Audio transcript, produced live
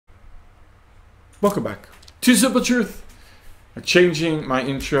Welcome back to Simple Truth. I'm changing my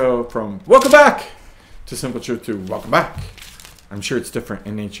intro from welcome back to Simple Truth to welcome back. I'm sure it's different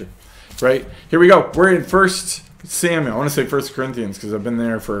in nature, right? Here we go. We're in 1 Samuel. I want to say 1 Corinthians because I've been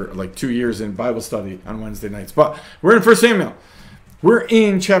there for like 2 years in Bible study on Wednesday nights. But we're in 1 Samuel. We're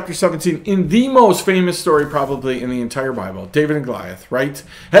in chapter 17 in the most famous story probably in the entire Bible, David and Goliath, right?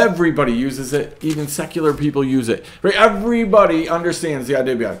 Everybody uses it. Even secular people use it, right? Everybody understands the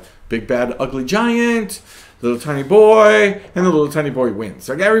idea behind big, bad, ugly giant, little tiny boy, and the little tiny boy wins.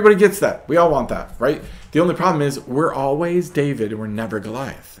 Like everybody gets that. We all want that, right? The only problem is we're always David and we're never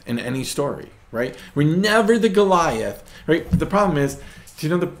Goliath in any story, right? We're never the Goliath, right? The problem is, do you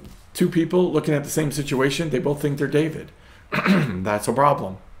know the two people looking at the same situation? They both think they're David. That's a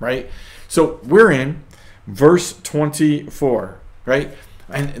problem, right? So we're in verse 24, right?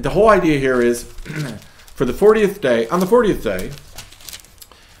 And the whole idea here is for the 40th day, on the 40th day,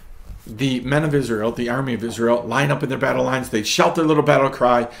 the men of Israel, the army of Israel, line up in their battle lines. They shout their little battle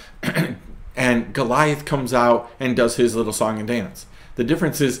cry, and Goliath comes out and does his little song and dance. The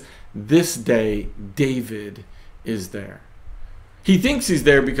difference is this day, David is there. He thinks he's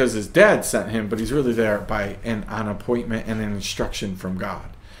there because his dad sent him, but he's really there by an appointment and an instruction from God,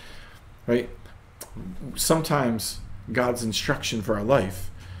 right? Sometimes God's instruction for our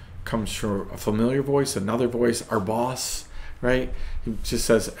life comes from a familiar voice, another voice, our boss, right? He just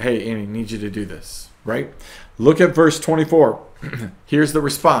says, hey, Annie, I need you to do this, right? Look at verse 24. Here's the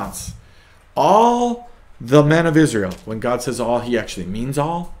response. All the men of Israel, when God says all, he actually means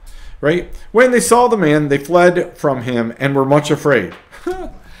all, right? When they saw the man, they fled from him and were much afraid.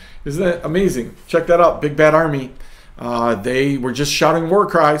 Isn't that amazing? Check that out. Big bad army. They were just shouting war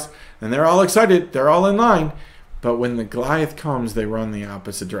cries and they're all excited. They're all in line. But when the Goliath comes, they run the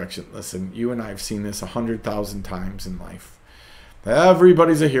opposite direction. Listen, you and I have seen this 100,000 times in life.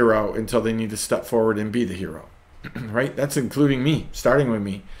 Everybody's a hero until they need to step forward and be the hero, right? That's including me, starting with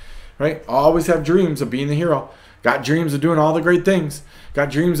me, right? Always have dreams of being the hero. Got dreams of doing all the great things.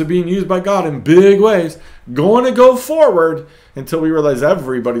 Got dreams of being used by God in big ways. Going to go forward until we realize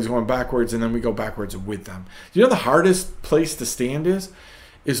everybody's going backwards and then we go backwards with them. You know the hardest place to stand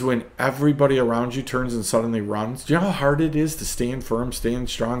is when everybody around you turns and suddenly runs. Do you know how hard it is to stand firm, stand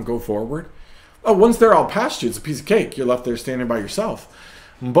strong, go forward? Oh, once they're all past you, it's a piece of cake. You're left there standing by yourself.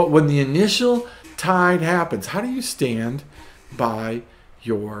 But when the initial tide happens, how do you stand by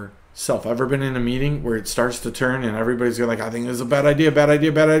yourself? Ever been in a meeting where it starts to turn and everybody's going like, I think this is a bad idea, bad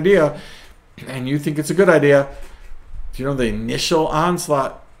idea, bad idea. And you think it's a good idea. You know, the initial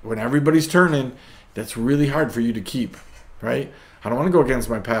onslaught, when everybody's turning, that's really hard for you to keep, right? I don't want to go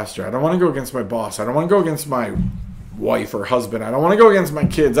against my pastor. I don't want to go against my boss. I don't want to go against my wife or husband. I don't want to go against my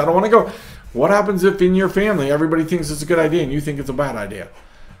kids. I don't want to go. What happens if in your family everybody thinks it's a good idea and you think it's a bad idea?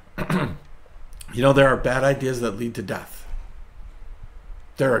 You know, there are bad ideas that lead to death.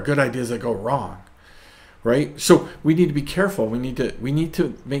 There are good ideas that go wrong, right? So we need to be careful. We need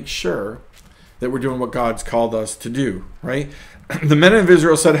to make sure that we're doing what God's called us to do, right? The men of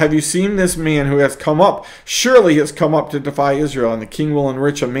Israel said, have you seen this man who has come up? Surely he has come up to defy Israel, and the king will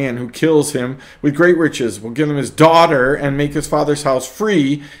enrich a man who kills him with great riches, will give him his daughter and make his father's house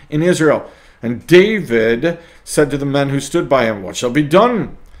free in Israel. And David said to the men who stood by him, what shall be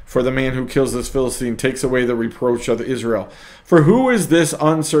done for the man who kills this Philistine, takes away the reproach of Israel? For who is this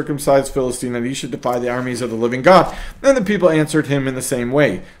uncircumcised Philistine that he should defy the armies of the living God? And the people answered him in the same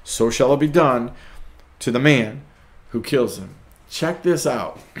way, so shall it be done to the man who kills him. Check this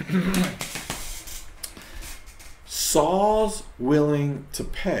out. Saul's willing to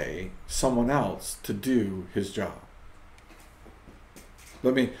pay someone else to do his job.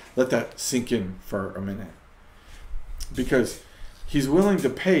 Let that sink in for a minute. Because he's willing to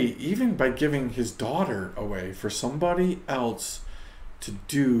pay even by giving his daughter away for somebody else to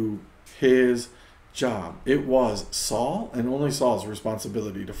do his job. It was Saul and only Saul's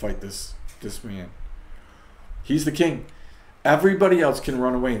responsibility to fight this man. He's the king. Everybody else can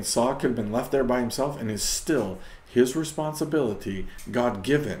run away, and Saul could have been left there by himself, and is still his responsibility,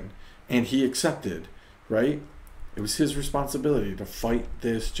 God-given, and he accepted, right? It was his responsibility to fight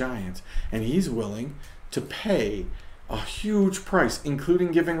this giant, and he's willing to pay a huge price,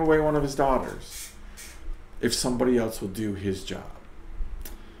 including giving away one of his daughters, if somebody else will do his job.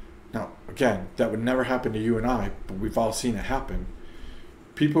 Now, again, that would never happen to you and I, but we've all seen it happen.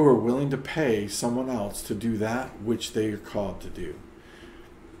 People who are willing to pay someone else to do that which they are called to do.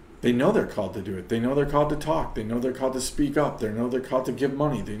 They know they're called to do it. They know they're called to talk. They know they're called to speak up. They know they're called to give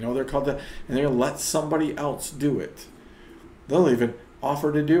money. They know they're called to, and they're going to let somebody else do it. They'll even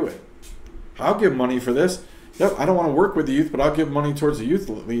offer to do it. I'll give money for this. Yep, I don't want to work with the youth, but I'll give money towards the youth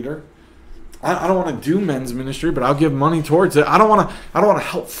leader. I don't want to do men's ministry, but I'll give money towards it. I don't want to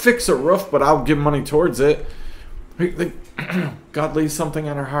help fix a roof, but I'll give money towards it. God lays something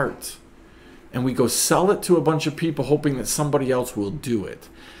on our hearts, and we go sell it to a bunch of people hoping that somebody else will do it.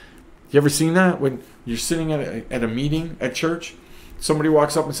 You ever seen that when you're sitting at a meeting at church? Somebody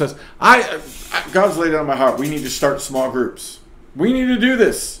walks up and says, God's laid it on my heart. We need to start small groups. We need to do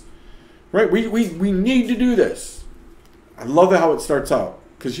this. Right? We need to do this. I love how it starts out,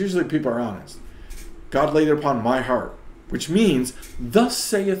 because usually people are honest. God laid it upon my heart, which means, thus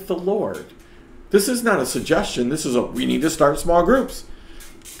saith the Lord. This is not a suggestion. This is we need to start small groups.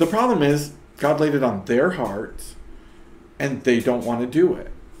 The problem is, God laid it on their heart, and they don't want to do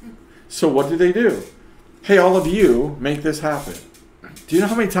it. So what do? Hey, all of you, make this happen. Do you know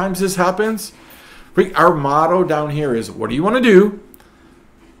how many times this happens? Our motto down here is, what do you want to do?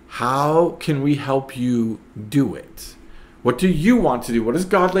 How can we help you do it? What do you want to do? What has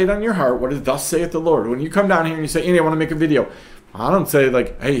God laid on your heart? What is thus saith the Lord? When you come down here and you say, Andy, I want to make a video. I don't say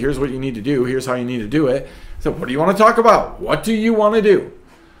like, hey, here's what you need to do. Here's how you need to do it. So what do you want to talk about? What do you want to do?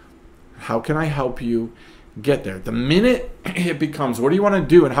 How can I help you get there? The minute it becomes, what do you want to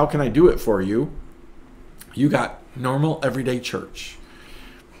do and how can I do it for you? You got normal everyday church.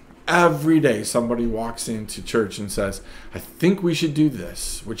 Every day somebody walks into church and says, I think we should do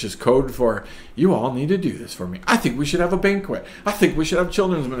this, which is code for, you all need to do this for me. I think we should have a banquet. I think we should have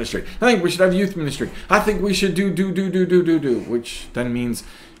children's ministry. I think we should have youth ministry. I think we should do, which then means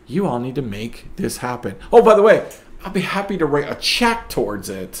you all need to make this happen. Oh, by the way, I'll be happy to write a check towards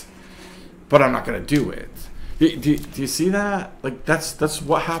it, but I'm not going to do it. Do you see that? Like that's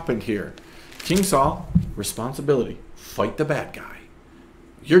what happened here. King Saul, responsibility, fight the bad guy.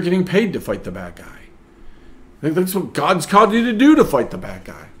 You're getting paid to fight the bad guy. That's what God's called you to do, to fight the bad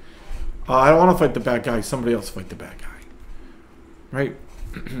guy. I don't want to fight the bad guy. Somebody else fight the bad guy. Right?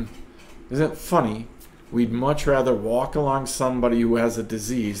 Isn't it funny? We'd much rather walk along somebody who has a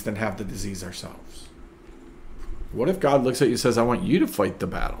disease than have the disease ourselves. What if God looks at you and says, I want you to fight the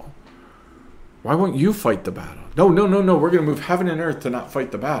battle? Why won't you fight the battle? No. We're going to move heaven and earth to not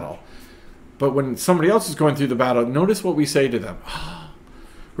fight the battle. But when somebody else is going through the battle, notice what we say to them.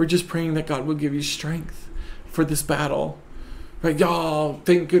 We're just praying that God will give you strength for this battle. Right? Y'all,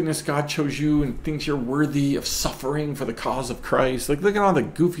 thank goodness God chose you and thinks you're worthy of suffering for the cause of Christ. Like, look at all the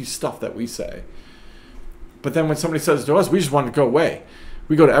goofy stuff that we say. But then when somebody says to us, we just want to go away.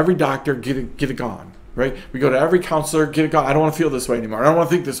 We go to every doctor, get it gone. Right? We go to every counselor, get it gone. I don't want to feel this way anymore. I don't want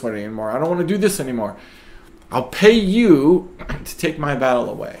to think this way anymore. I don't want to do this anymore. I'll pay you to take my battle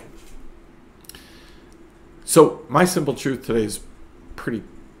away. So my simple truth today is pretty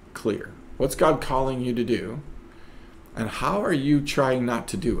clear. What's God calling you to do? And how are you trying not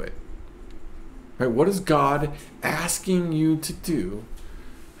to do it? Right? What is God asking you to do?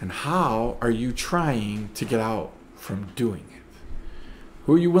 And how are you trying to get out from doing it?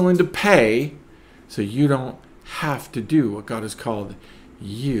 Who are you willing to pay so you don't have to do what God has called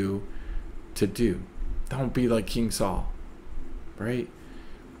you to do? Don't be like King Saul. Right?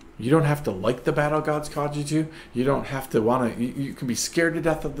 You don't have to like the battle God's called you to. You don't have to want to. You can be scared to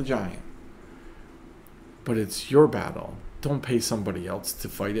death of the giant. But it's your battle. Don't pay somebody else to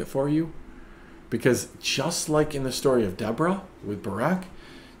fight it for you. Because just like in the story of Deborah with Barak,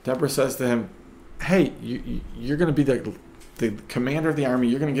 Deborah says to him, hey, you're going to be the commander of the army.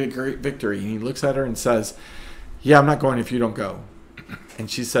 You're going to get a great victory. And he looks at her and says, yeah, I'm not going if you don't go. And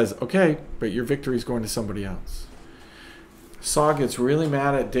she says, okay, but your victory is going to somebody else. Saul gets really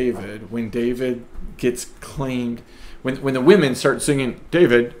mad at David when David gets claimed, when the women start singing,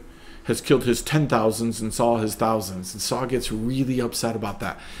 David has killed his 10,000s and Saul his thousands. And Saul gets really upset about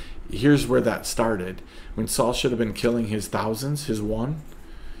that. Here's where that started. When Saul should have been killing his thousands, his one,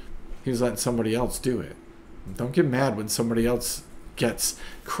 he was letting somebody else do it. Don't get mad when somebody else gets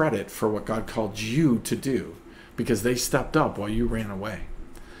credit for what God called you to do, because they stepped up while you ran away.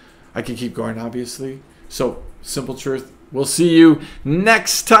 I could keep going, obviously. So, simple truth. We'll see you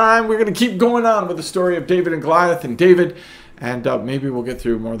next time. We're going to keep going on with the story of David and Goliath and David. And maybe we'll get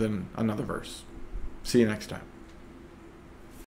through more than another verse. See you next time.